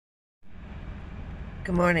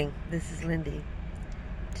Good morning, this is Lindy.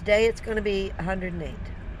 Today it's going to be 108.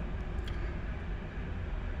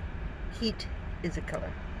 Heat is a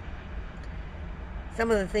killer. Some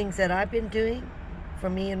of the things that I've been doing for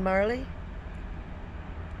me and Marley,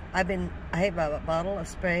 I have a bottle of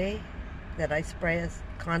spray that I spray us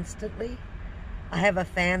constantly. I have a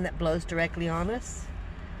fan that blows directly on us.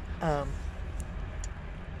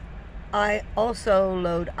 I also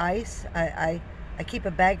load ice. I keep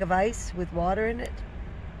a bag of ice with water in it,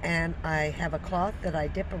 and I have a cloth that I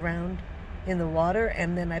dip around in the water,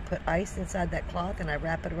 and then I put ice inside that cloth and I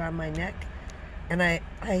wrap it around my neck. And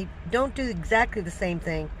I don't do exactly the same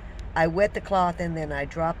thing. I wet the cloth and then I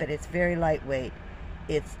drop it. It's very lightweight.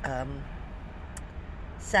 It's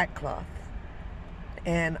sackcloth.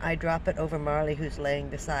 And I drop it over Marley, who's laying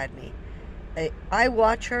beside me. I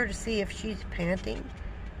watch her to see if she's panting.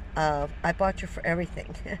 I watch her for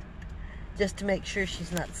everything. Just to make sure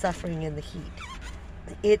she's not suffering in the heat.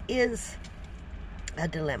 It is a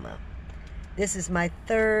dilemma. This is my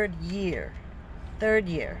third year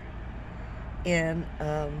in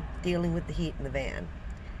dealing with the heat in the van.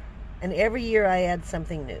 And every year I add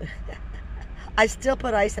something new. I still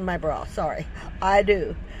put ice in my bra. Sorry, I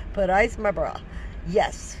do. Put ice in my bra.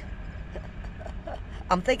 Yes.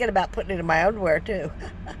 I'm thinking about putting it in my underwear too.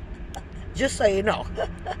 Just so you know.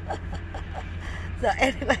 So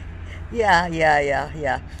anyway, yeah.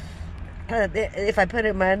 If I put it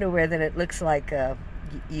in my underwear, then it looks like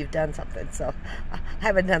you've done something. So I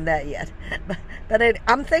haven't done that yet. But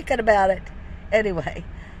I'm thinking about it anyway.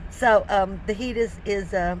 So the heat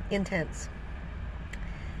is intense.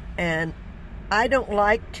 And I don't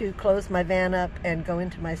like to close my van up and go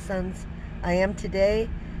into my son's. I am today,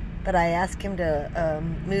 but I asked him to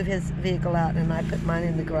move his vehicle out, and I put mine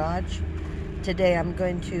in the garage. Today I'm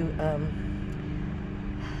going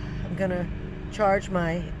to charge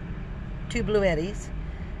my 2 Blvds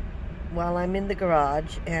while I'm in the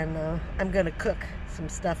garage, and I'm going to cook some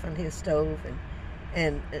stuff on his stove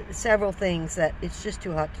and several things that it's just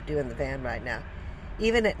too hot to do in the van right now.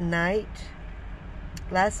 Even at night,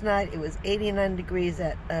 last night it was 89 degrees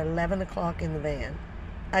at 11 o'clock in the van.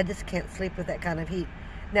 I just can't sleep with that kind of heat.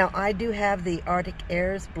 Now, I do have the Artic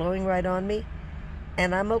Airs blowing right on me,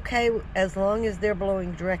 and I'm okay as long as they're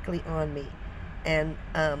blowing directly on me. And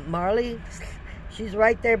Marley, she's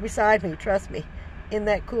right there beside me, trust me, in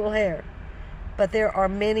that cool hair. But there are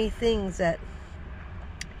many things that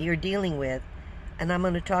you're dealing with, and I'm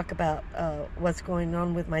going to talk about what's going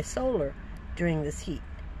on with my solar during this heat.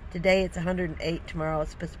 Today it's 108, tomorrow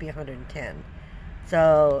it's supposed to be 110.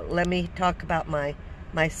 So let me talk about my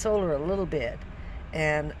solar a little bit,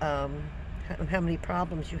 and how many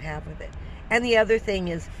problems you have with it. And the other thing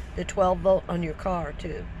is the 12 volt on your car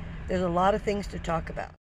too. There's a lot of things to talk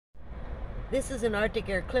about. This is an Artic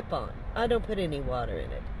Air clip-on. I don't put any water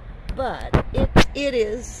in it, but it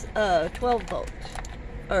is 12 volt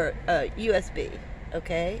or USB,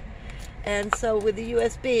 okay? And so with the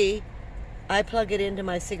USB, I plug it into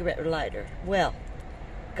my cigarette lighter. Well,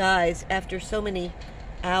 guys, after so many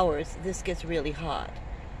hours, this gets really hot,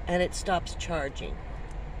 and it stops charging.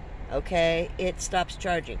 Okay, it stops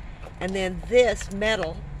charging, and then this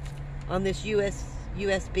metal on this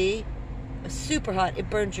USB. Super hot. It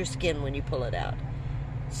burns your skin when you pull it out.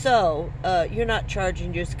 So you're not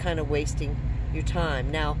charging, you're just kind of wasting your time.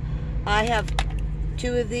 Now, I have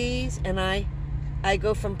 2 of these, and I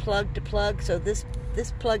go from plug to plug. So this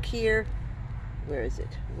plug here, where is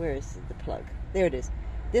it? Where is the plug? There it is.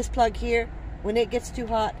 This plug here, when it gets too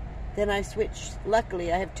hot, then I switch.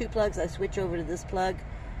 Luckily, I have 2 plugs. I switch over to this plug,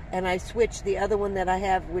 and I switch the other one that I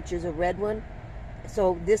have, which is a red one.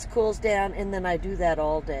 So this cools down, and then I do that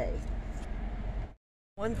all day.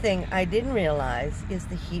 One thing I didn't realize is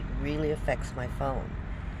the heat really affects my phone.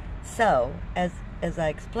 So, as I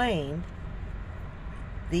explained,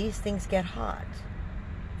 these things get hot.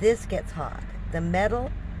 This gets hot. The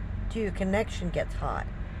metal to your connection gets hot.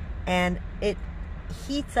 And it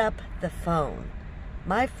heats up the phone.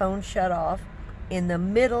 My phone shut off in the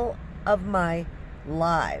middle of my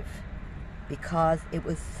live because it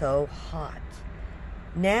was so hot.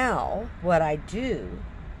 Now, what I do,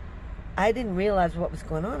 I didn't realize what was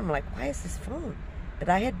going on. I'm like, why is this phone? But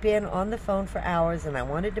I had been on the phone for hours, and I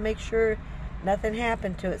wanted to make sure nothing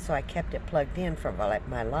happened to it, so I kept it plugged in for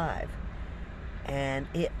my live. And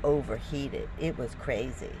it overheated. It was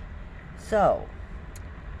crazy. So,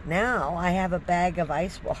 now I have a bag of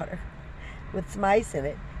ice water with some ice in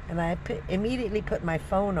it, and I immediately put my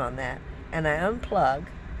phone on that, and I unplug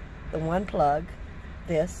the one plug,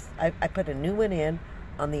 this. I put a new one in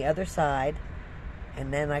on the other side,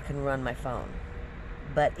 and then I can run my phone.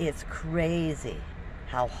 But it's crazy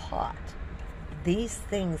how hot these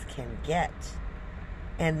things can get.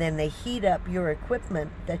 And then they heat up your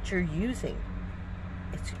equipment that you're using.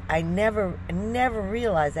 I never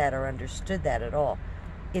realized that or understood that at all.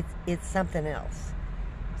 It's something else.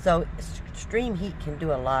 So extreme heat can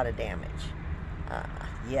do a lot of damage.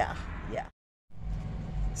 Yeah.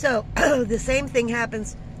 So the same thing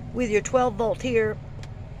happens with your 12 volt here,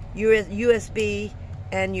 USB,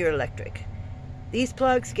 and your electric. These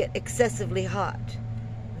plugs get excessively hot.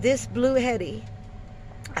 This Blvd,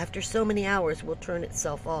 after so many hours, will turn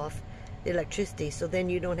itself off, the electricity, so then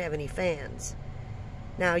you don't have any fans.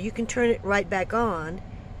 Now, you can turn it right back on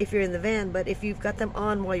if you're in the van, but if you've got them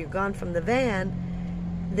on while you're gone from the van,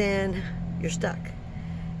 then you're stuck.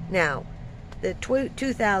 Now, the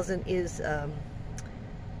 2000 is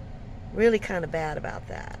really kind of bad about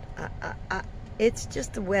that. It's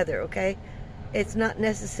just the weather, okay? It's not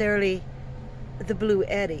necessarily the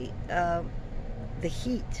Blvd. The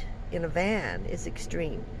heat in a van is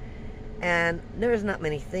extreme, and there's not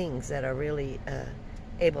many things that are really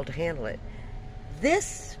able to handle it.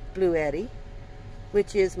 This Blvd,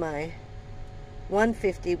 which is my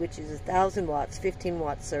 150, which is 1,000 watts, 15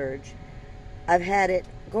 watt surge, I've had it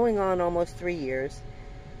going on almost 3 years,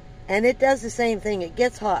 and it does the same thing. It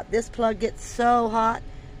gets hot. This plug gets so hot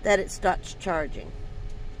that it starts charging.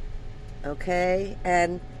 Okay,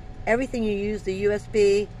 and everything you use, the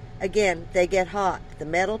USB, again, they get hot. The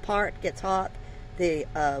metal part gets hot. The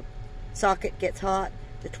socket gets hot.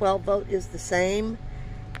 The 12 volt is the same.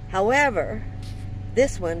 However,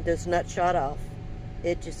 this one does not shut off.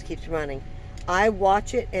 It just keeps running. I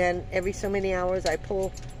watch it, and every so many hours I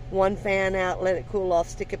pull one fan out, let it cool off,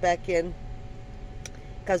 stick it back in,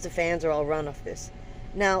 because the fans are all run off this.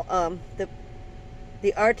 Now,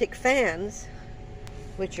 the Artic fans,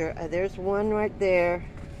 which are, there's one right there,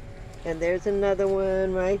 and there's another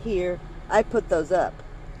one right here. I put those up,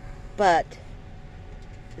 but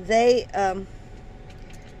they,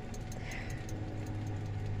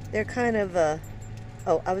 they're kind of,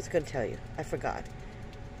 oh, I was going to tell you, I forgot.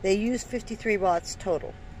 They use 53 watts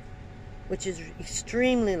total, which is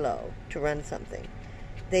extremely low to run something.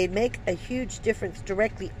 They make a huge difference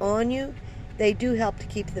directly on you. They do help to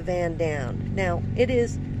keep the van down. Now, it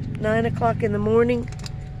is 9 o'clock in the morning,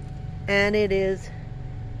 and it is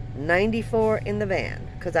 94 in the van,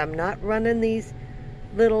 because I'm not running these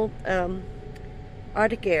little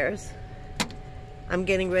Artic Airs. I'm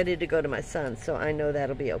getting ready to go to my son, so I know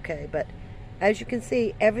that'll be okay. But as you can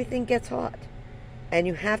see, everything gets hot, and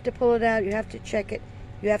you have to pull it out, you have to check it,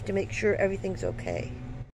 you have to make sure everything's okay.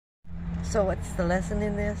 So what's the lesson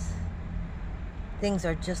in this? Things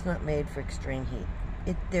are just not made for extreme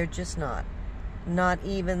heat. They're just not. Not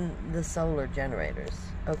even the solar generators,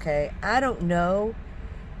 okay? I don't know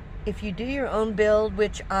if you do your own build,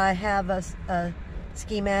 which I have a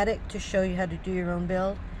schematic to show you how to do your own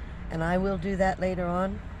build, and I will do that later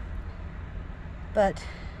on. But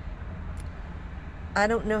I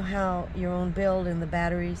don't know how your own build and the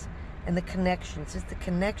batteries and the connections, it's the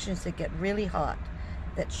connections that get really hot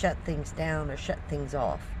that shut things down or shut things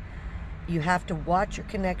off. You have to watch your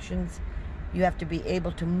connections. You have to be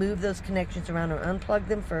able to move those connections around or unplug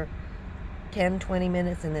them for 10, 20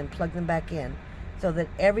 minutes and then plug them back in so that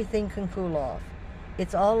everything can cool off.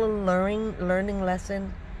 It's all a learning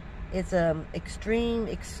lesson. It's extreme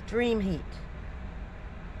heat.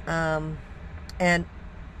 And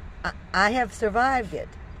I have survived it.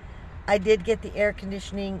 I did get the air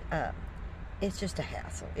conditioning. It's just a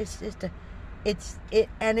hassle.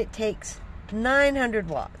 And it takes 900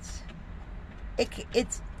 watts.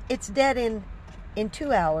 It's dead in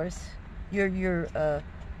 2 hours. Your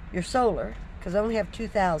solar, because I only have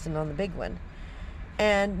 2,000 on the big one,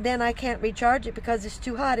 and then I can't recharge it because it's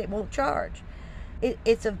too hot. It won't charge.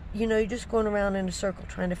 You're just going around in a circle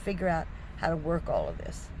trying to figure out how to work all of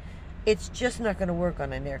this. It's just not going to work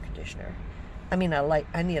on an air conditioner. I mean,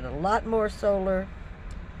 I need a lot more solar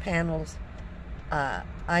panels.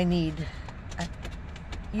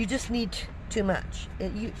 You just need too much.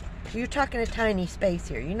 You're talking a tiny space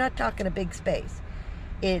here. You're not talking a big space.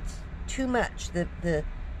 It's too much. The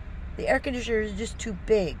air conditioner is just too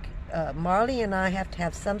big. Marley and I have to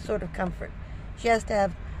have some sort of comfort. She has to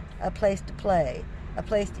have a place to play, a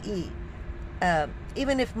place to eat.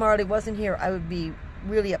 Even if Marley wasn't here, I would be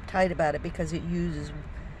really uptight about it because it uses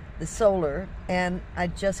the solar, and I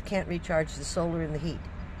just can't recharge the solar in the heat.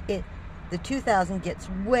 The 2000 gets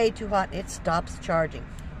way too hot and it stops charging.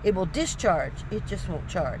 It will discharge, it just won't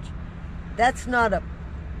charge. That's not a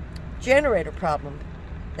generator problem.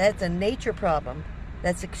 That's a nature problem.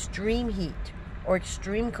 That's extreme heat or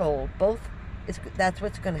extreme cold. Both, that's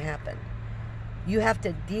what's going to happen. You have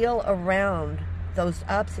to deal around those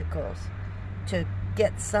obstacles. to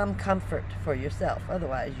get some comfort for yourself.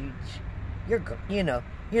 Otherwise, you're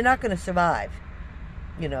not going to survive.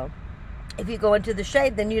 If you go into the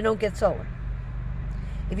shade, then you don't get solar.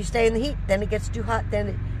 If you stay in the heat, then it gets too hot,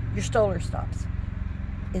 then your solar stops.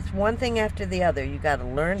 It's one thing after the other. You got to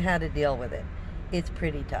learn how to deal with it. It's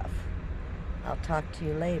pretty tough. I'll talk to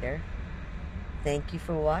you later. Thank you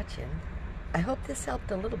for watching. I hope this helped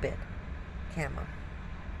a little bit. Camo.